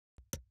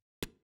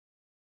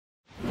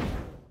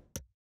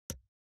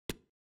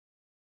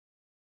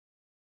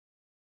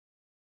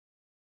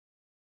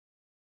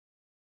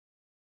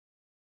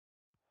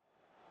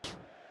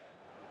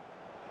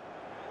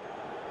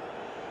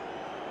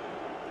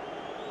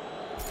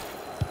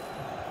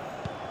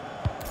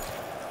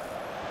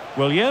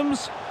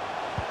Williams.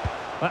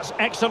 That's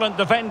excellent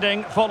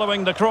defending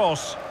following the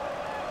cross.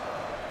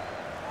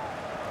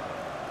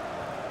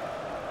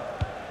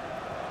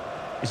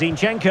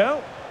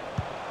 Zinchenko.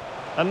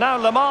 And now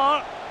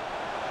Lamar.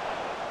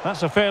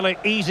 That's a fairly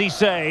easy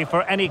save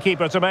for any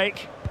keeper to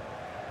make.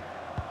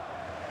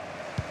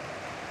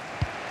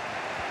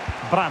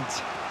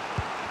 Brandt.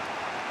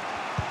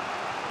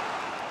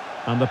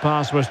 And the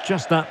pass was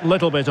just that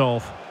little bit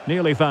off.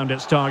 Nearly found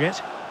its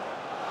target.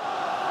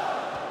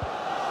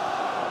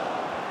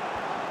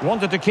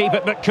 Wanted to keep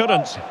it but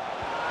couldn't.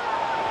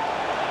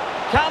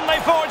 Can they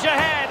forge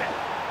ahead?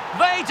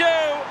 They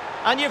do!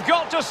 And you've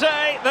got to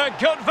say they're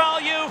good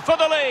value for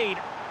the lead.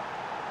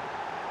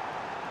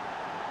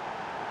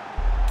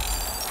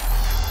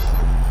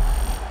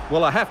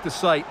 Well, I have to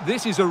say,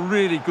 this is a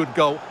really good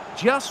goal.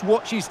 Just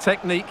watch his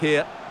technique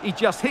here. He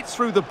just hits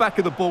through the back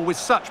of the ball with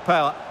such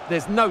power.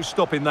 There's no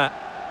stopping that.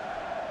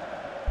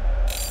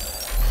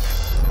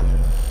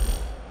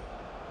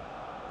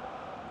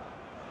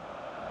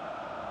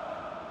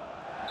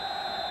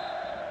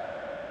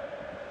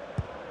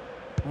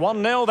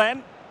 One 0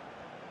 then.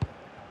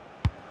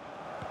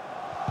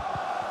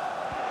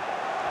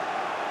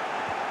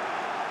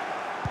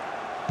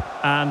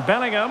 And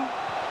Bellingham.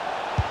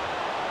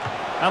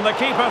 And the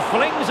keeper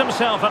flings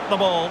himself at the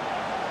ball.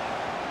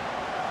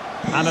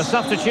 And a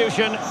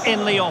substitution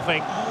in the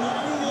offing.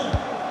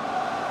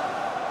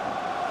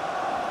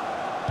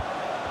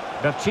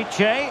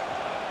 Berchiche.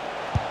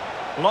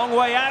 Long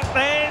way out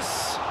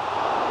this.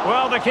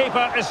 Well, the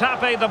keeper is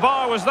happy the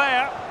bar was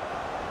there.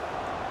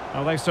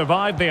 Well, they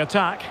survived the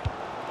attack.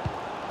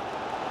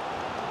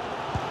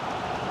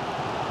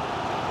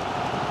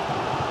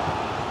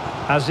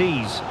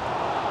 Aziz.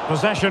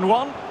 Possession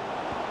one.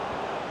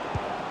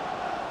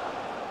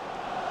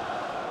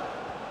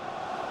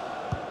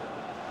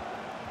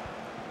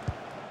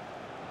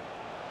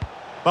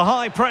 The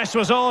high press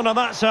was on, and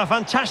that's a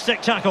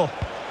fantastic tackle.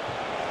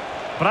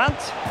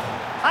 Brandt.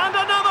 And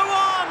another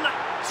one!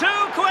 2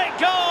 quick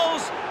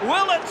goals!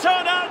 Will it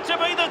turn out to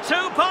be the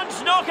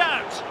two-punch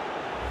knockout?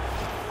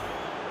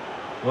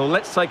 Well,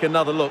 let's take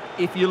another look.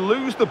 If you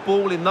lose the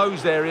ball in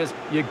those areas,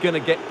 you're going to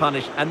get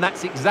punished. And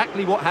that's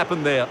exactly what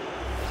happened there.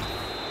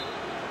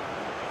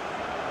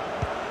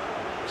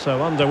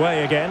 So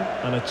underway again,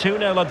 and a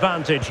 2-0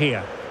 advantage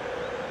here.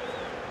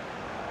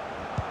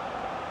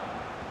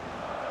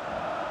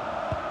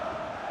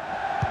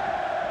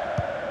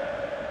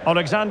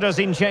 Alexander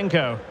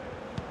Zinchenko.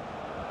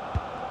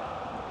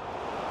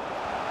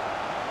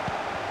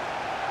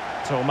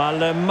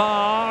 Thomas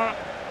Lemar.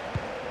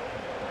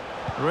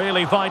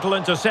 Really vital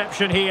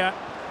interception here.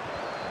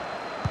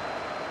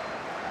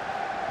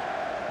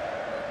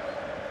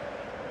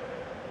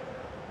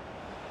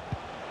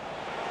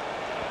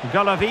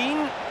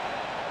 Golovin.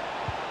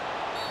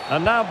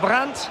 And now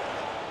Brandt.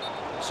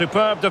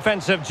 Superb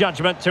defensive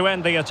judgment to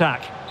end the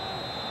attack.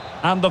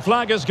 And the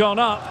flag has gone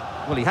up.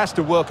 Well, he has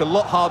to work a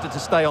lot harder to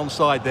stay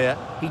onside there.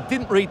 He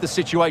didn't read the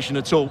situation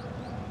at all.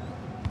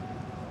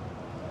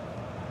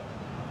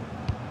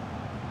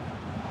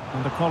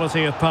 And the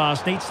quality of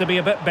pass needs to be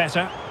a bit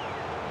better.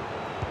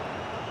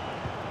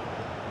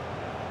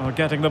 Or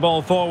getting the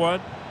ball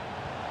forward.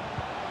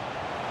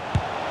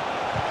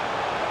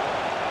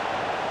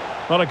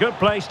 Well, a good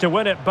place to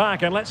win it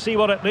back, and let's see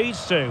what it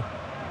leads to.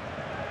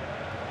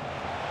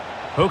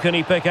 Who can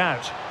he pick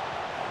out?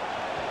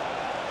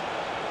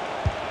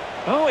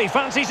 Oh, he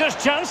fancies his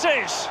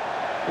chances.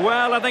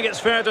 Well, I think it's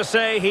fair to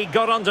say he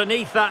got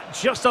underneath that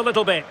just a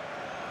little bit.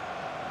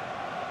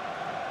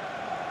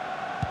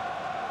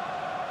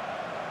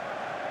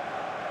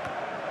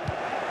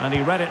 And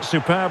he read it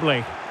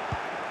superbly.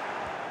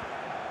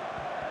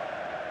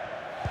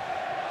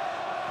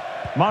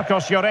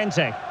 Marcos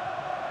Llorente.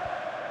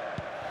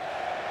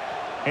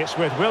 It's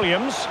with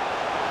Williams.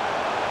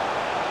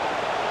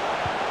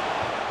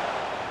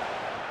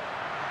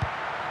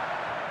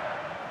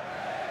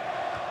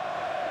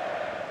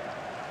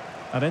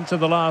 And into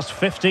the last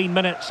 15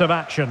 minutes of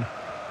action.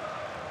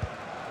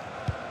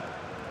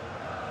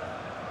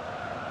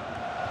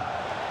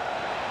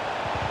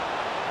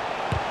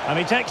 And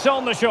he takes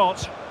on the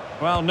shot.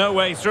 Well, no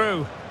way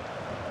through.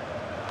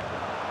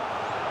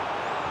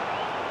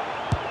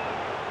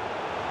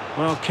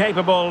 Well,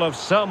 capable of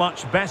so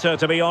much better,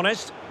 to be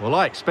honest. Well,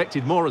 I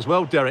expected more as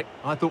well, Derek.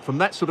 I thought from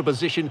that sort of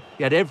position,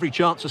 he had every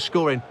chance of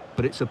scoring,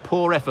 but it's a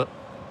poor effort.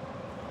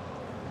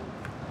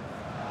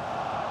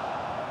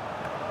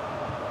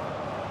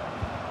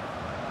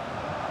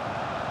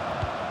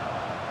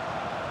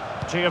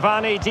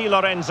 Giovanni Di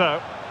Lorenzo.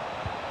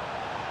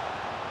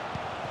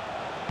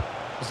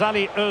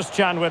 Zali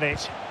Özcan with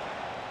it.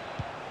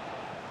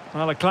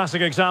 Well, a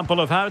classic example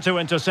of how to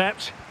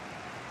intercept.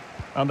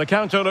 And the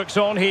counter looks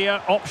on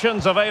here.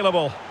 Options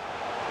available.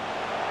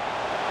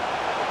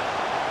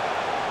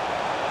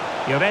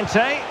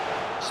 Llorente.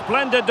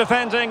 Splendid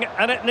defending,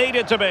 and it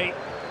needed to be.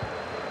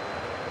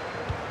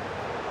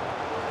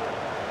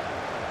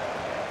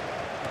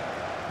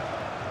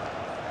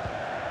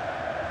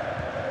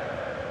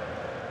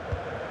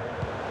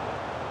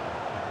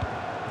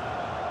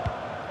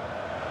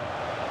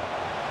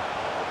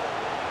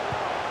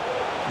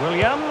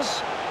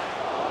 Williams.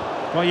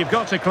 Well, you've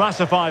got to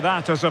classify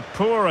that as a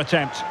poor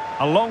attempt.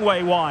 A long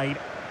way wide.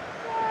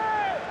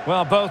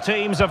 Well, both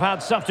teams have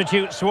had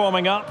substitutes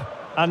warming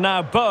up, and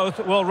now both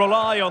will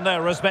rely on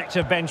their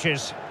respective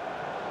benches.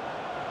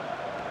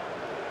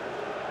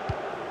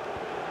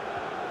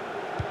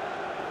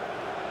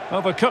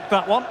 Overcooked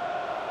that one.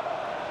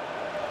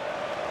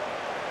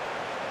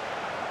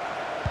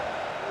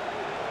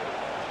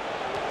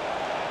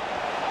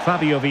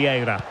 Fabio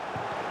Vieira.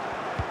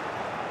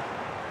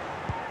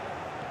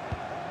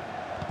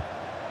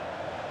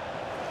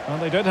 Well,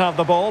 they did have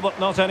the ball, but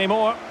not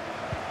anymore.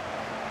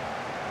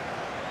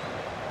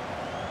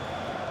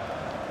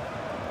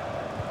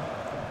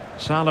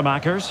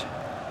 Salamakers.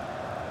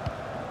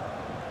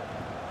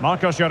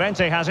 Marcos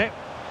Llorente has it.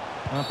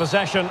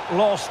 Possession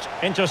lost,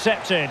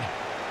 intercepted.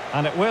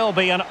 And it will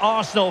be an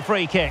Arsenal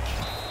free kick.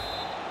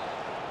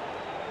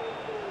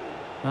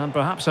 And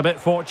perhaps a bit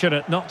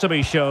fortunate not to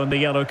be shown the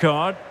yellow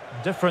card.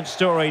 Different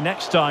story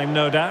next time,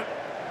 no doubt.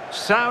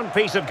 Sound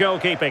piece of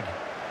goalkeeping.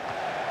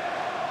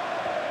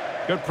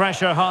 Good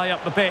pressure high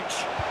up the pitch.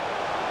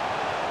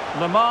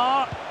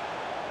 Lamar.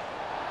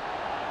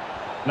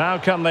 Now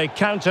can they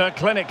counter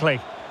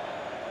clinically?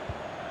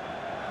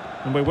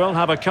 And we will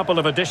have a couple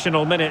of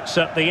additional minutes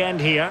at the end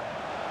here.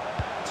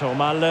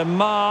 Thomas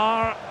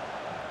Lemar.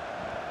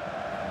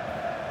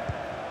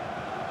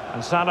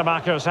 And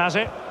Salamakers has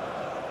it.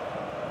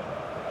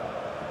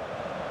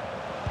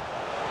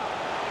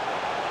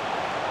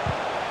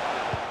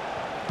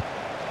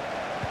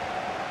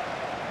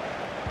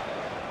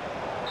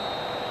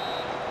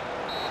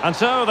 And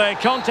so the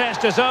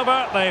contest is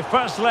over, the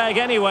first leg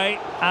anyway,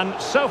 and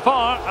so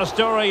far a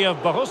story of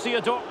Borussia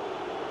Dortmund.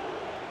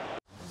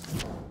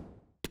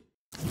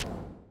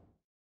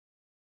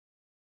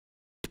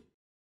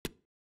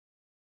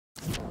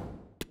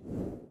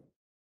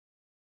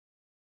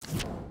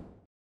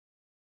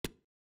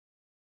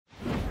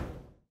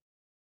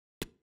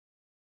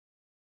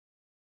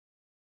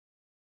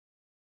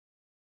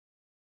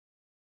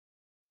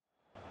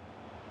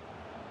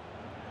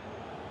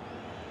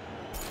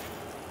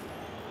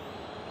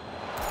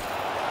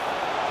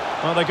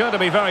 Well, they're going to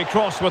be very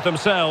cross with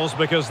themselves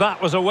because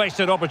that was a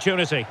wasted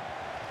opportunity.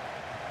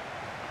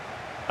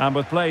 And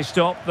with play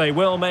stopped, they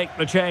will make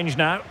the change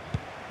now.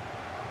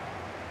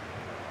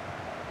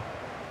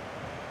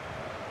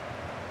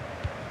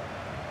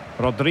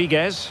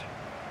 Rodriguez.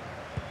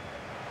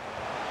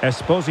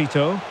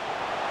 Esposito.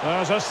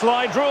 There's a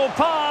slide rule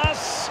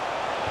pass.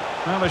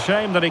 Well, a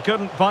shame that he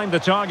couldn't find the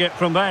target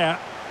from there.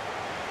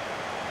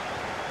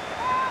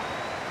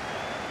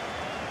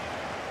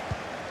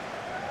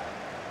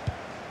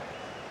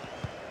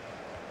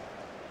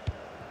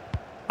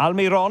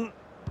 Almiron.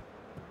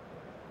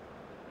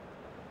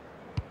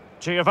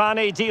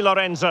 Giovanni Di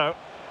Lorenzo.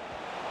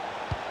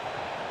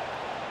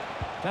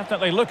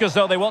 Definitely look as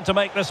though they want to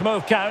make this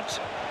move count.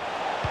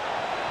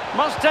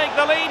 Must take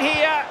the lead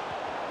here.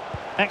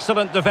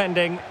 Excellent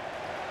defending.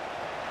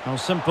 How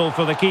simple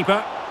for the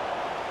keeper.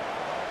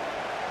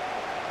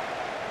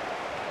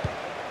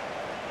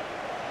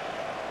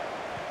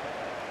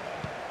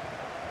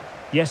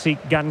 Jesse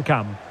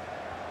Gankam.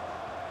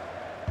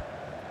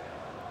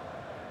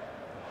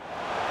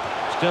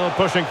 Still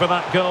pushing for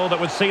that goal that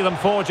would see them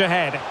forge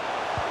ahead.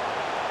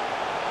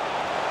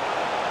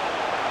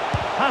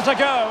 Has a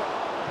go.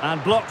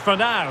 And blocked for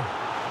now.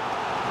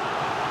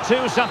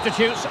 Two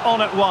substitutes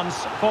on at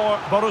once for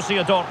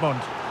Borussia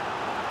Dortmund.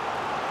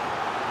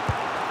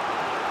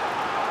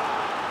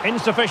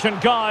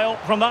 Insufficient guile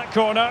from that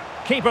corner.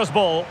 Keeper's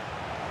ball.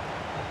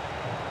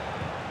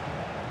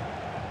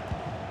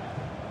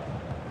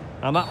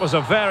 And that was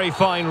a very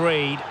fine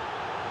read.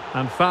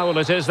 And foul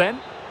it is then.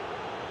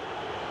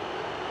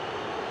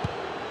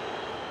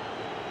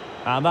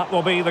 And that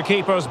will be the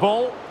keeper's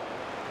ball.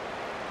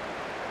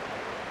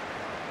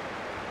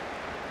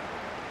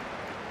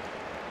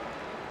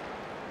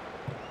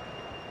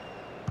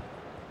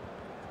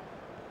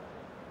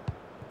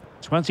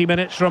 "20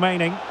 minutes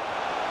remaining.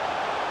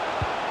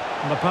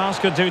 And the pass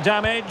could do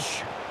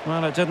damage.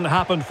 Well, it didn't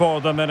happen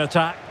for them in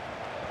attack.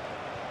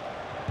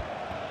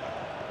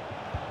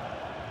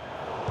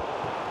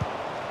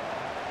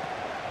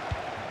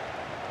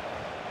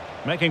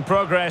 Making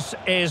progress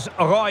is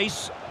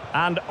Royce.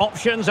 And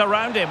options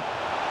around him.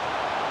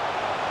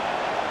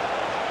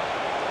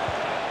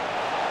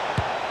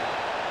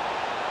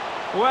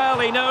 Well,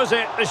 he knows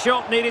it. The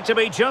shot needed to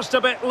be just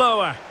a bit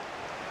lower.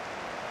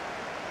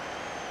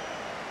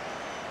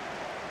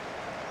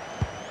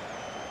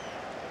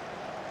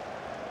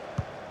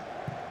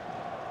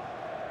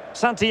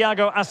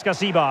 Santiago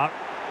Ascasibar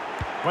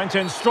went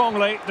in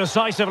strongly,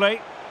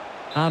 decisively.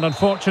 And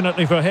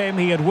unfortunately for him,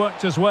 he had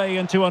worked his way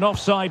into an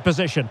offside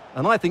position.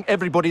 And I think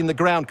everybody in the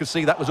ground could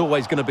see that was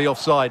always going to be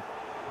offside.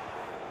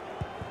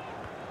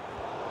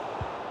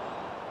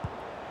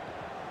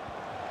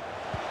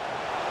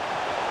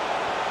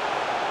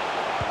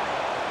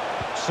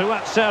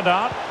 Suat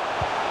Serdar.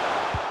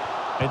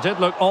 It did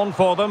look on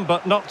for them,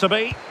 but not to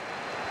be.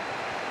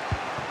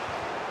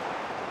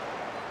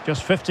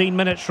 Just 15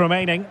 minutes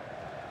remaining.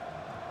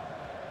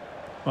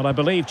 Well, I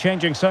believe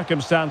changing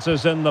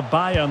circumstances in the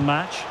Bayern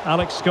match.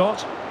 Alex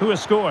Scott, who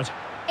has scored?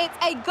 It's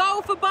a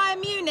goal for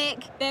Bayern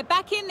Munich. They're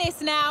back in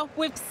this now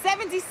with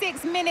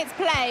 76 minutes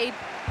played.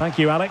 Thank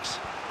you, Alex.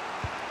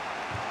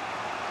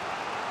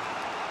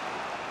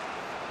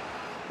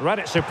 Read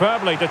it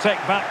superbly to take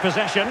back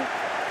possession.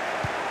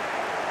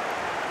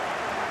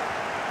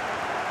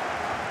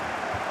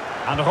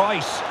 And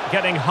Royce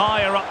getting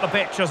higher up the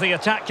pitch as the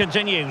attack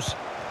continues.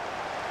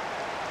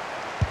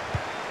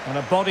 And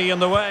a body in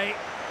the way.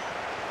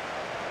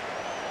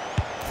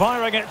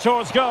 Firing it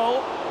towards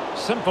goal.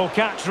 Simple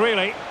catch,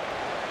 really.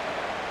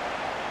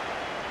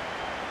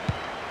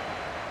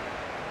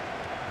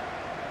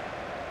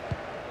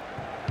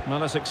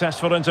 Well, a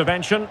successful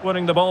intervention,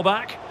 winning the ball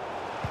back.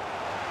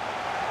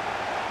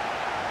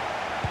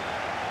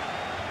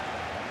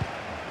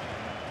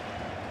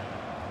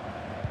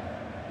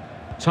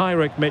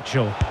 Tyrick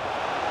Mitchell.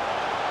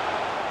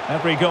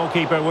 Every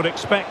goalkeeper would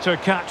expect to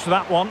catch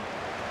that one.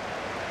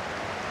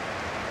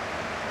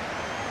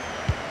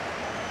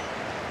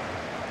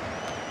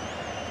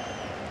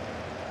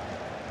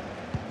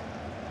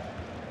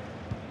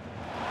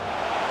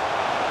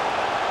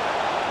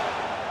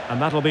 And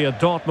that'll be a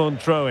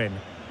Dortmund throw-in.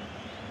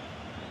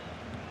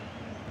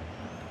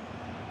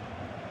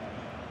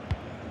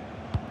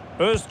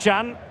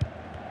 Özcan.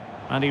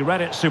 And he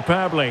read it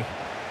superbly.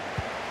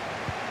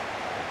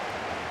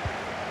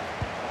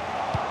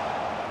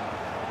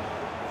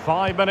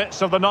 Five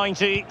minutes of the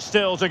 90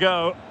 still to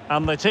go,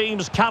 and the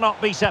teams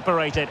cannot be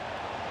separated.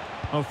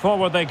 Well,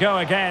 forward they go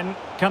again.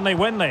 Can they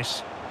win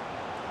this?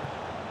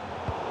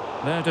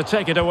 There to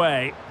take it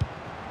away.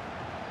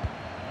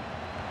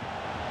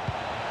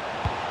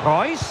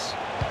 Royce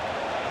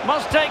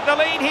must take the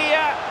lead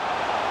here.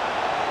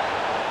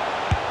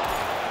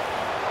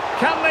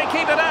 Can they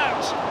keep it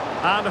out?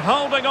 And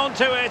holding on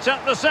to it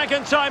at the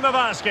second time of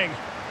asking.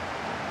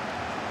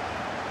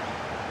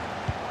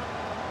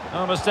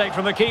 A mistake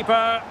from the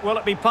keeper. Will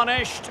it be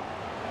punished?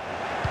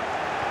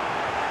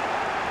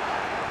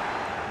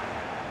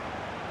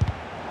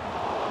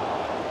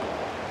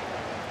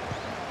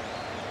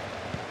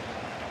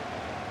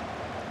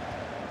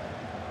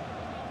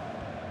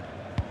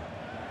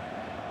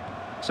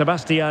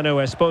 Sebastiano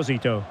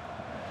Esposito.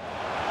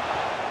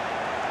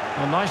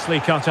 Well, nicely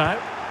cut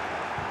out.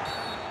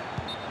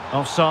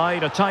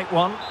 Offside, a tight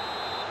one.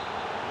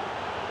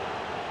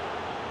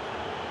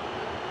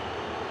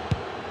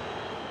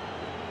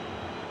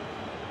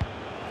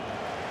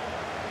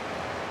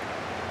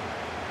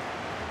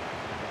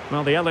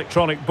 Well, the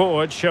electronic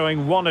board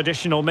showing one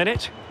additional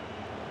minute.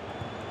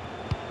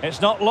 It's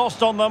not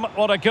lost on them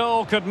what a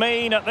goal could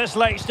mean at this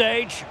late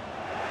stage.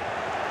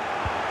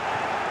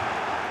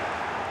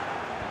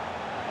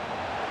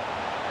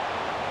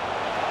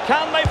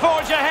 Can they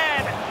forge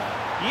ahead?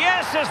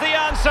 Yes is the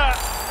answer,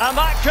 and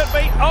that could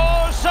be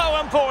oh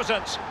so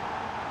important.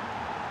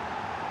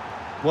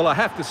 Well, I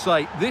have to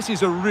say, this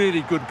is a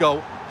really good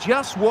goal.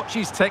 Just watch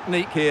his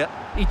technique here.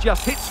 He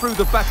just hits through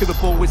the back of the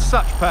ball with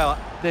such power.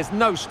 There's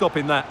no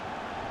stopping that.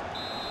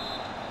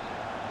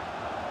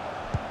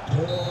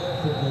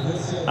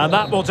 And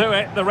that will do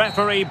it. The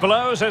referee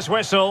blows his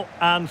whistle,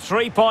 and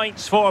 3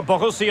 points for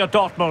Borussia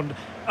Dortmund.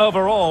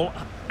 Overall,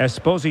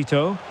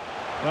 Esposito.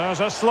 There's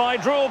a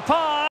slide rule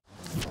pass.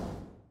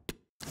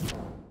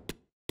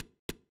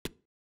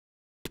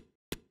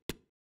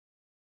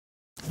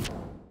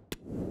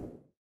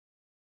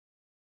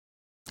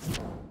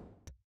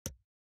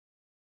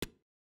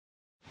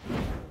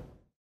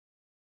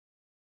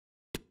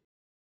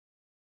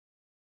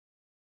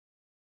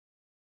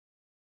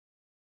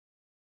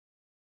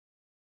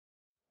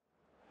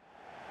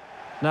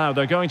 Now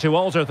they're going to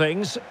alter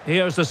things.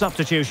 Here's the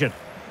substitution.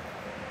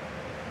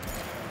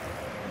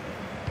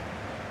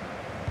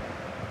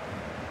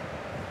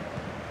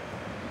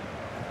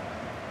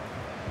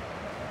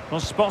 Well,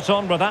 spot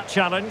on with that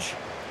challenge.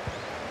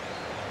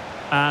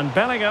 And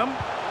Bellingham.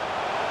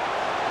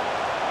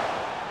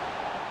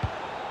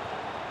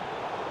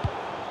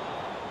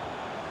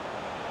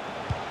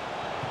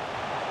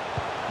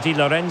 Di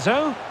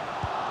Lorenzo.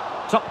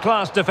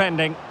 Top-class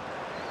defending.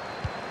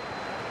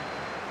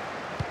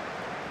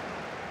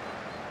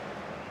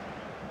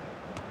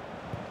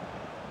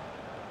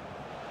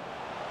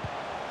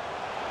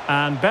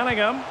 And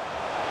Bellingham.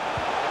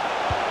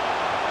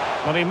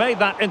 Well, he made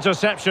that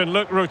interception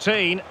look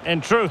routine.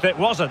 In truth, it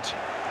wasn't.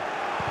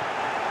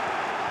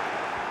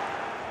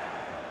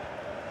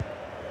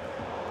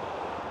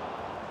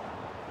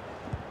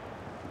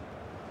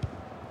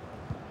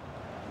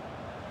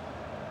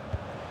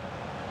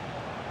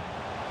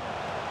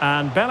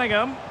 And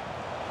Bellingham.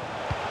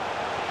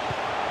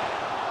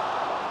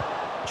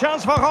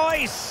 Chance for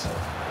Royce.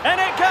 In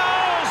it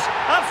goes!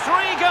 A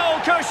 3-goal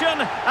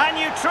cushion, and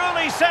you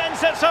truly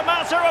sense it's a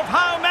matter of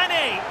how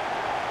many.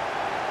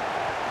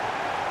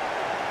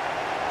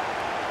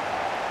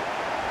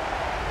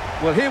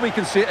 Well, here we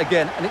can see it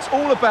again, and it's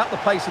all about the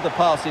pace of the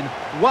passing.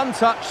 One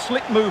touch,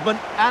 slick movement,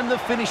 and the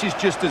finish is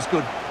just as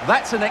good.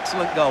 That's an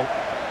excellent goal.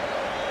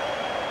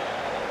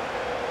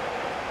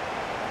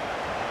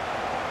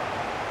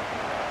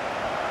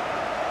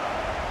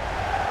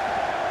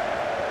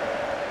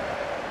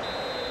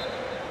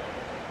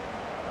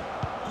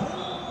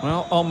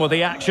 Well, on with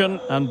the action,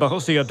 and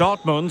Borussia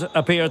Dortmund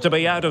appear to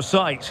be out of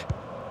sight.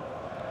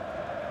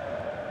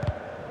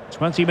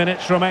 20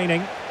 minutes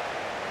remaining.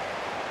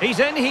 He's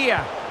in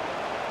here.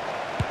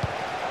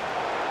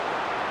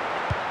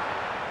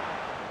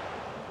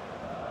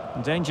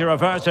 Danger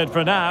averted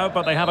for now,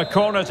 but they have a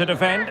corner to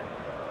defend.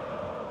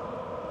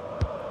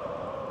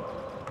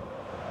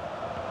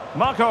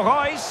 Marco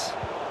Reus.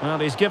 Well,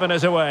 he's given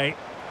us away.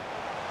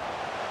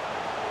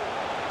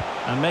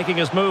 And making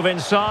his move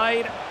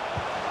inside.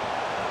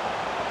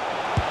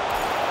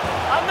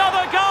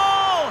 Another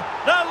goal!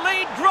 The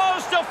lead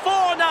grows to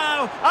 4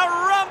 now.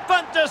 A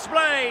rampant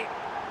display.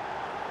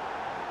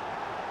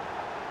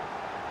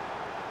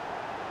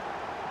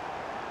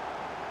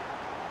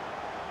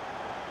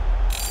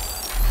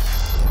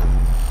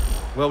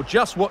 Well,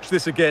 just watch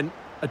this again.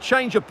 A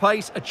change of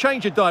pace, a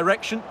change of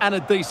direction, and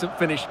a decent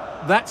finish.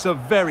 That's a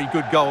very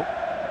good goal.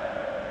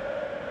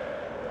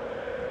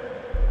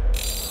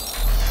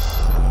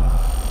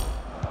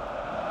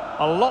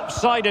 A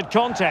lopsided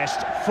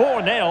contest,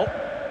 4-0.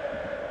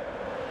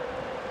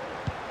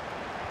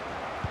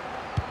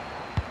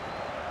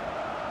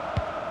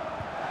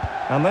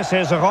 And this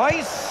is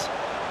Reus.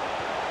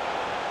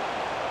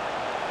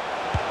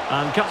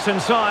 And cuts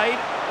inside.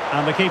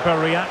 And the keeper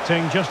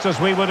reacting just as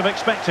we would have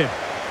expected.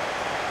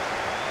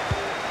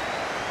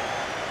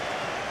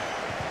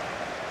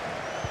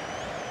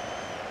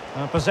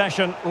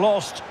 Possession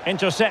lost,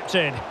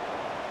 intercepted.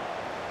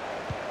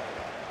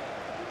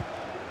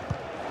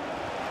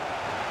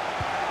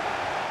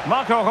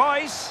 Marco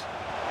Reus.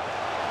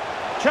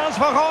 Chance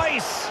for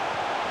Reus.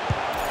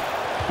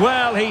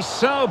 Well, he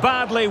so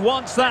badly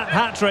wants that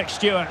hat-trick,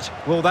 Stuart.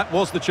 Well, that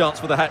was the chance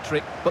for the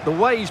hat-trick, but the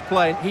way he's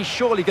playing, he's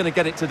surely going to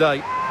get it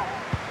today.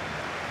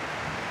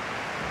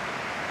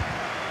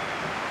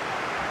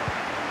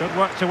 Good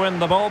work to win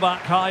the ball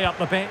back high up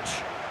the pitch.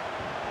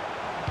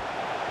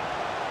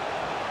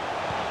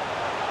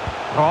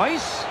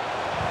 Reus.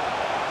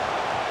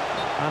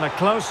 And a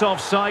close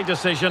offside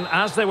decision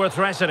as they were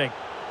threatening.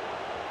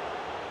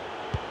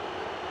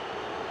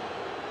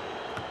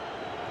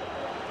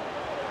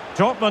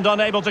 Dortmund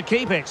unable to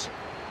keep it.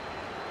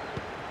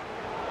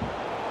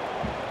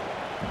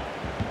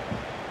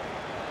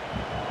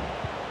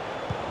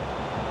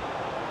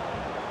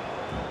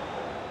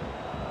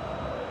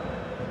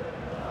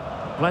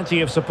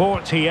 Plenty of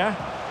support here.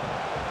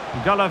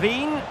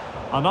 Golovin,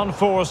 an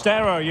unforced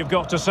error, you've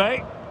got to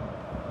say.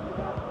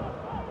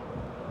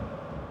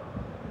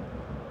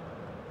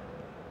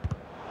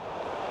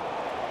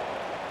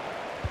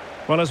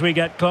 Well, as we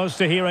get close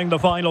to hearing the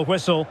final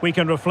whistle, we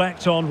can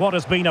reflect on what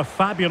has been a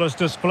fabulous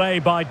display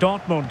by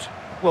Dortmund.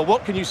 Well,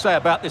 what can you say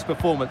about this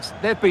performance?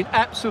 They've been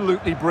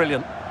absolutely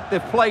brilliant.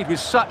 They've played with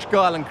such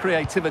guile and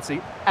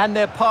creativity, and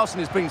their passing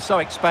has been so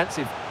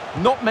expansive.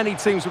 Not many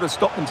teams would have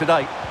stopped them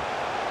today.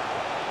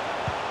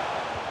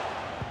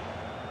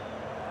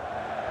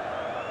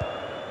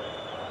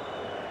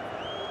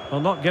 Well,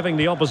 not giving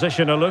the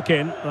opposition a look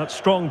in. That's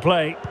strong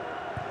play.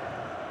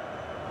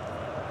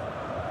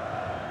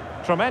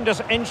 Tremendous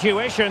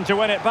intuition to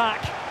win it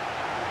back.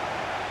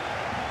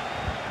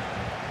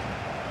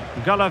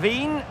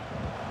 Golovin.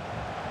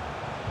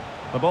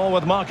 The ball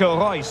with Marco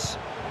Reus.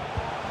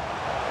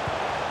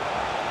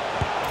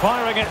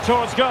 Firing it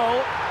towards goal.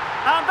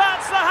 And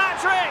that's the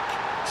hat-trick!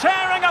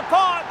 Tearing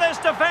apart this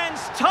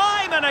defence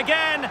time and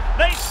again.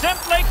 They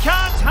simply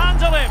can't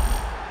handle him.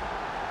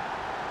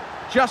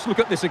 Just look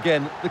at this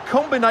again. The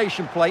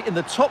combination play in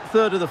the top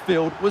third of the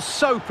field was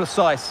so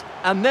precise.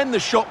 And then the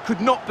shot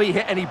could not be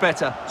hit any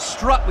better.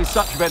 Struck with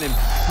such venom.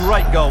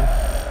 Great goal.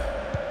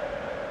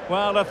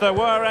 Well, if there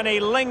were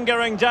any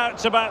lingering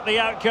doubts about the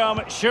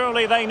outcome,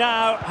 surely they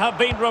now have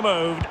been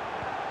removed.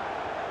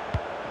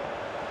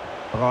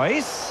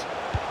 Reus.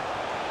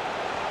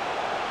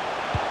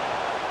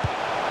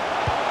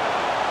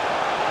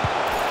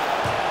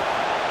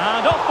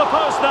 And off the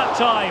post that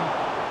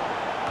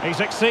time. He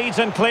succeeds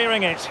in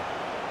clearing it.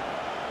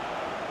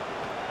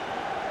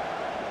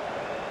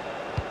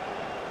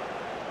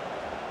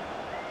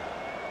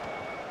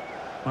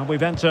 And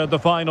we've entered the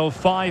final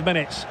 5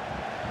 minutes.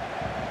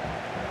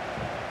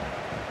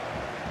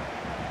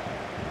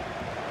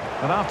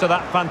 And after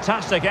that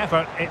fantastic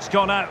effort, it's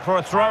gone out for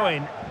a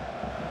throw-in.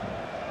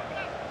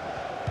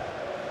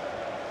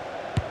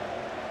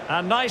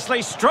 And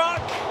nicely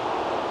struck.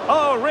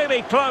 Oh,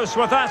 really close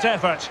with that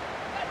effort.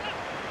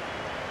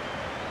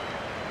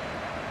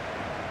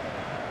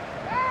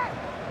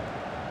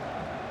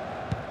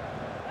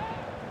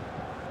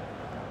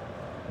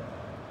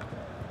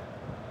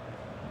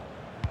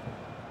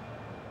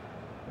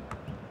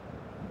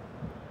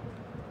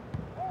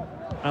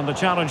 And the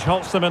challenge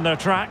halts them in their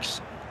tracks.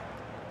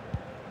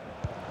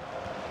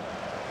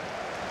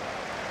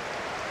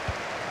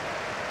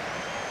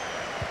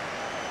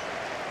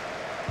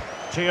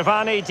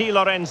 Giovanni Di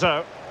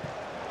Lorenzo.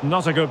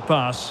 Not a good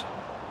pass.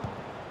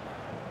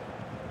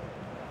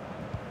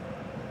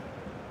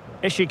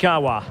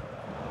 Ishikawa.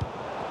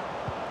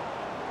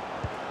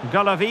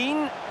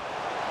 Golovin.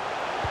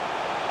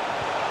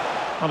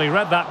 Well, he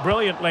read that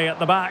brilliantly at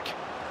the back.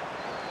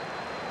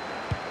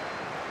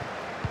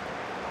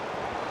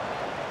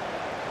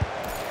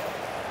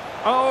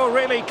 Oh,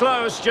 really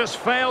close, just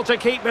failed to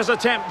keep his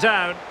attempt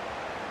down.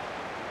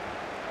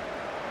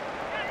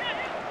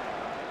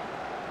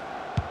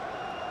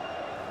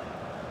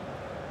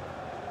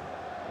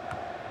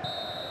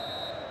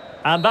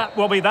 And that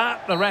will be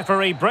that. The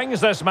referee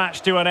brings this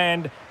match to an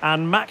end,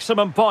 and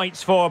maximum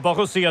points for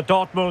Borussia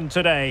Dortmund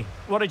today.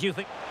 What did you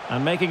think?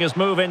 And making his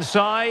move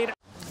inside.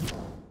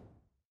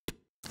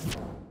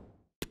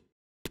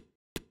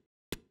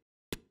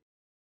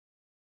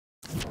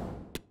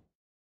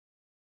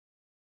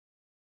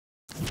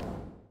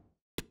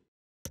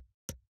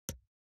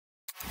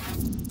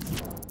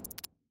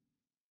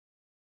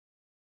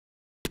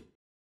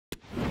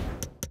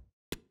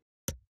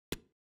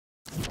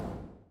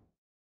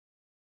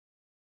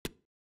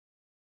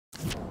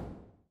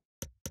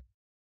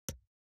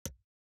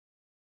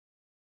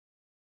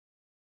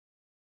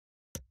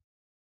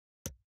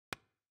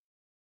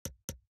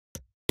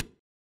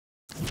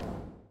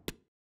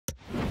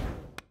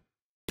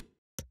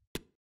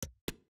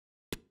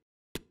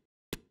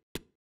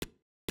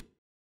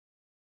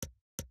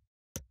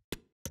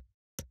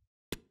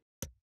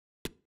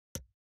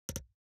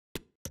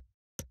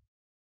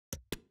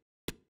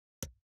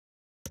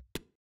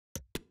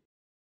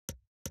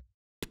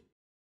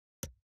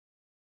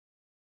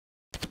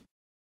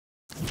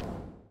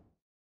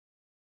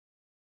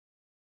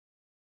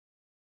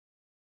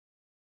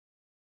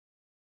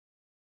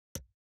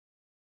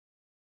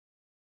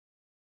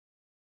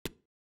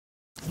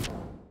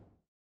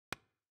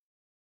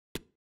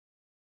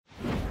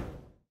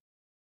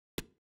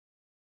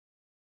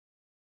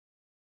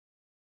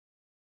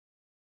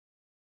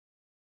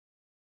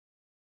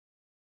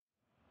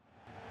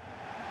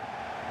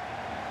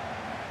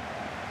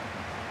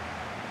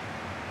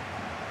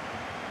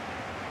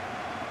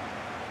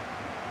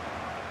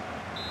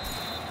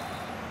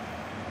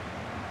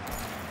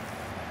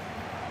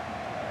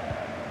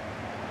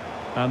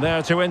 And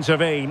there to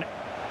intervene.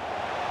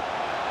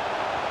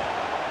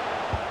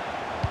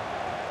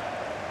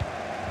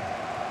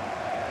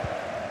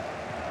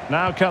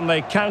 Now can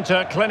they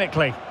counter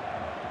clinically?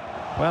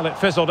 Well, it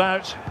fizzled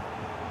out.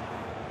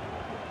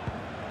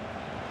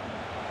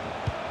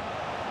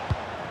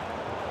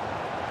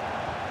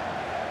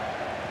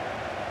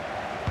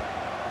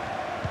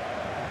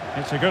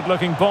 It's a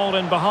good-looking ball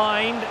in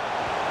behind.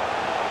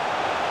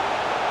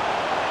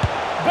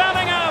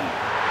 Bellingham!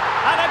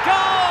 And a goal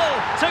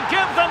to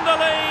give them the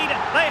lead.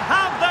 They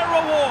have their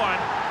reward.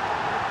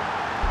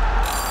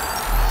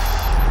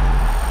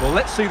 Well,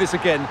 let's see this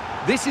again.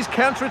 This is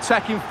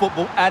counter-attacking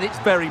football at its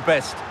very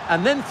best.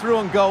 And then through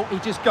on goal, he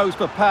just goes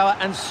for power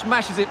and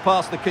smashes it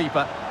past the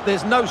keeper.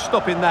 There's no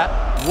stopping that.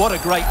 What a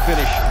great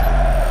finish.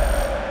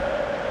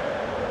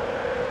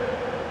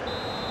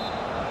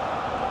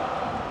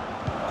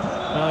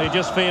 Well, you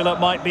just feel it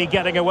might be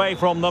getting away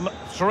from them.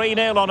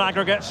 3-0 on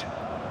aggregate.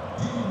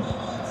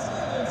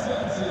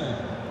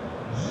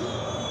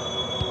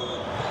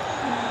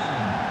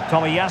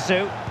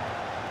 Tomiyasu.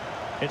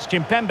 It's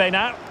Kimpembe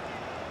now.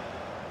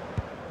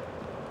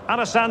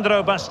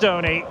 Alessandro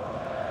Bastoni.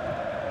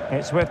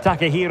 It's with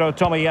Takehiro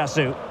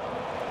Tomiyasu.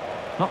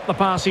 Not the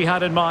pass he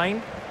had in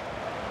mind.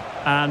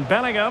 And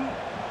Bellingham.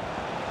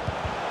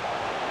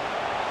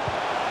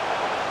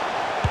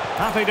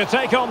 Happy to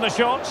take on the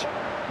shot.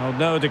 Well,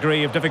 no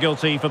degree of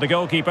difficulty for the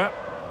goalkeeper.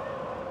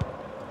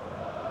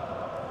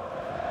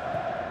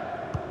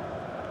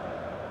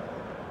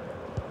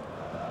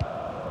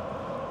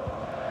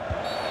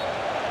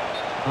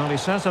 Well, he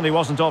certainly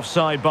wasn't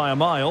offside by a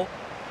mile.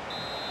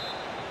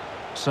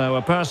 So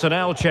a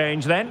personnel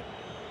change then.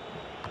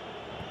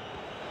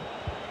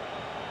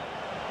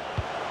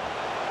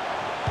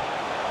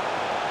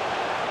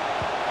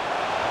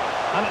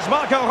 And it's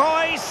Marco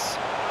Reus.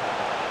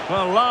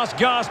 Well, last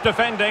gasp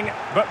defending,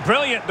 but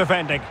brilliant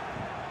defending.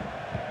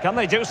 Can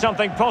they do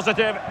something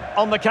positive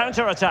on the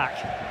counter-attack?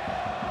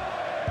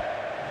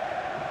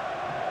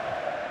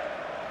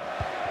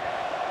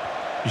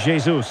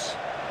 Jesus.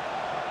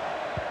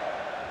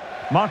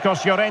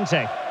 Marcos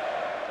Llorente.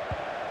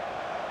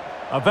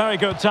 A very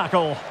good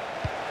tackle.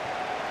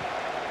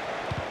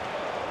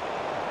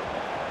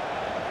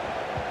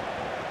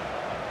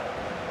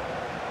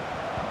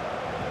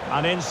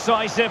 An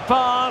incisive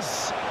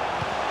pass.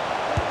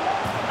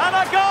 And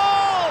a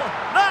goal!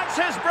 That's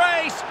his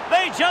brace.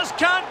 They just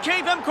can't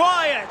keep him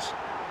quiet.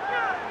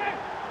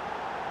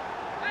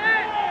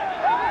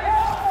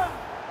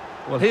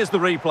 Well, here's the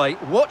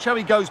replay. Watch how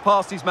he goes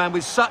past his man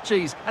with such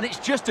ease, and it's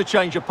just a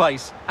change of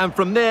pace. And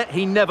from there,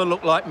 he never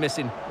looked like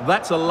missing.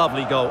 That's a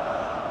lovely goal.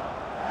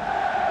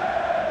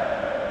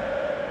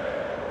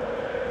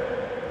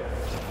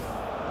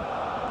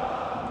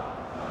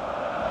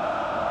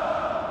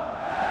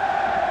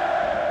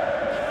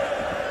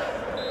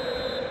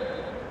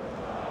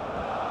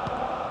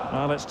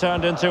 Well, it's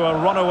turned into a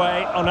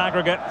runaway on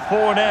aggregate,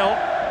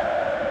 4-0.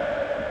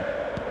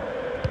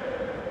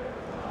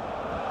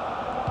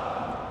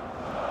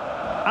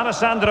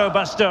 Alessandro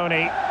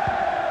Bastoni.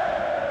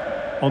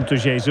 On to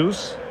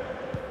Jesus.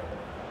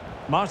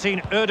 Martin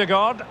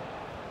Ødegaard.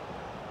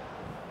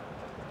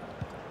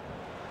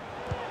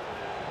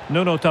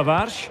 Nuno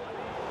Tavares.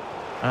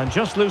 And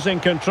just losing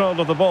control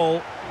of the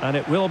ball, and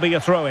it will be a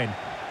throw-in.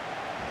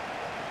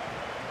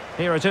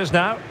 Here it is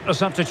now, a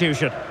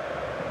substitution.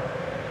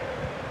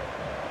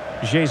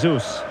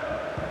 Jesus.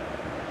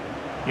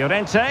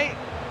 Llorente.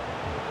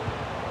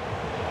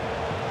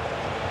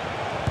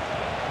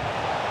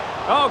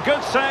 Oh,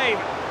 good save.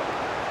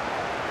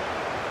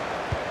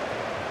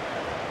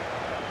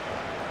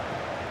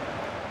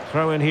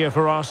 Throw in here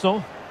for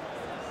Arsenal.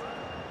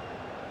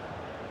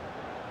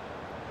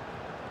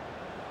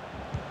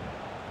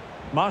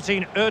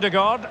 Martin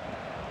Ødegaard.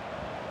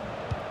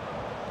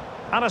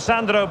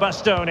 Alessandro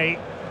Bastoni.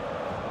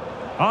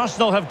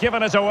 Arsenal have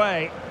given it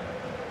away.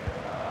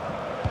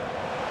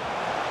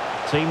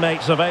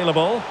 Teammates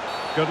available.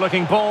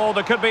 Good-looking ball.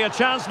 There could be a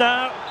chance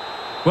now.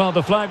 Well,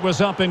 the flag was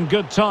up in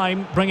good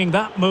time, bringing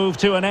that move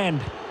to an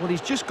end. Well,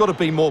 he's just got to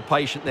be more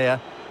patient there.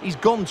 He's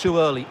gone too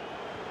early.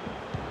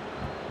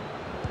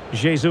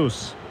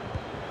 Jesus.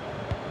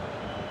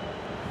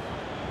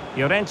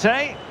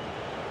 Llorente.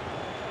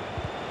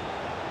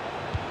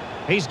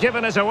 He's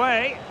given it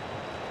away.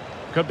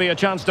 Could be a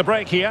chance to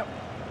break here.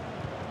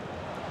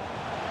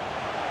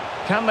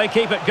 Can they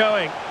keep it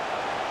going?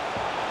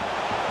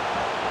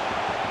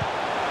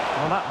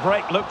 Well, that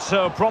break looked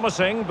so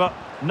promising, but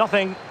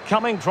nothing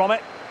coming from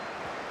it.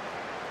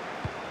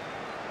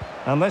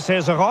 And this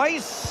is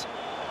Royce.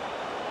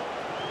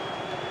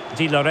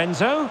 Di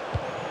Lorenzo.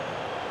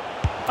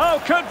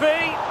 Oh, could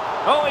be.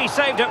 Oh, he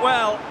saved it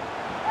well.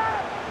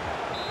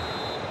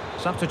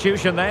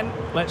 Substitution then.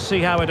 Let's see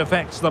how it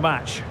affects the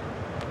match.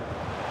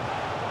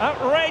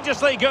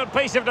 Outrageously good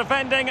piece of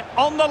defending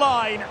on the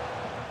line.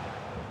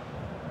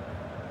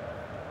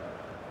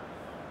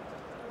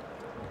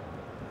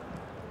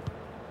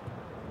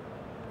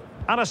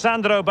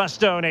 Alessandro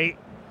Bastoni.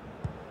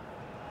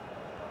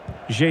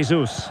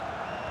 Jesus.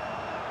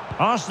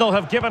 Arsenal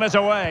have given it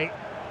away.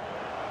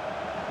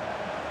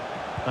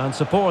 And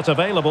support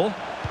available.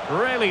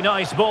 Really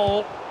nice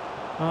ball.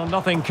 Well,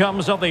 nothing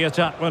comes of the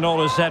attack when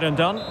all is said and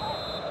done.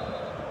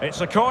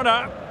 It's a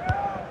corner.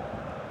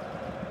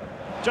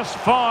 Just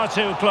far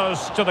too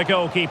close to the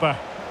goalkeeper.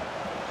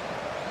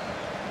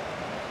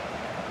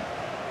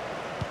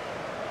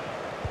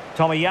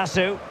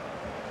 Tomiyasu.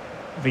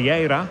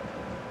 Vieira.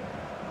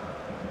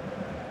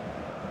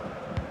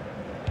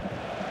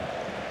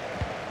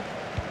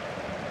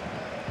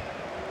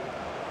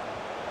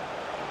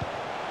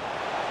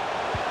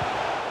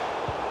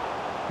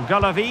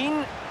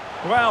 Golovin.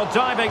 Well,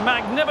 diving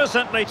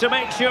magnificently to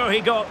make sure he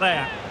got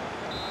there.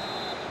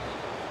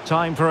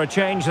 Time for a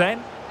change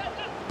then.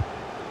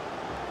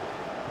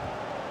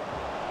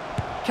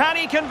 Can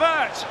he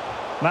convert?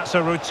 That's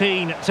a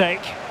routine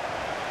take.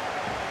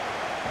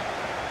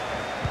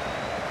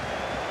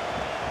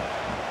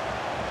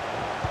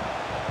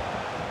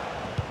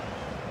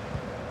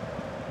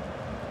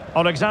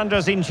 Alexander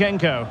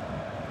Zinchenko.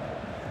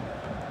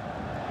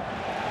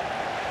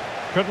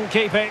 Couldn't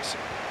keep it.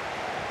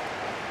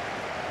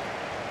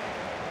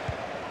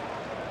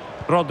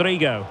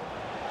 Rodrigo.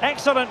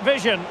 Excellent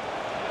vision.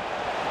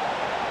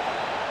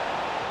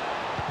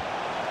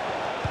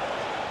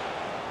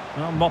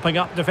 Well, mopping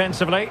up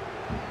defensively.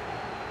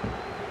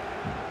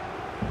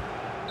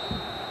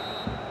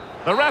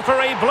 The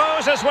referee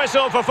blows his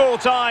whistle for full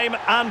time,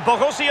 and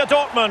Borussia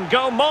Dortmund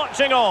go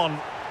marching on.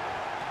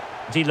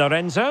 Di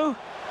Lorenzo.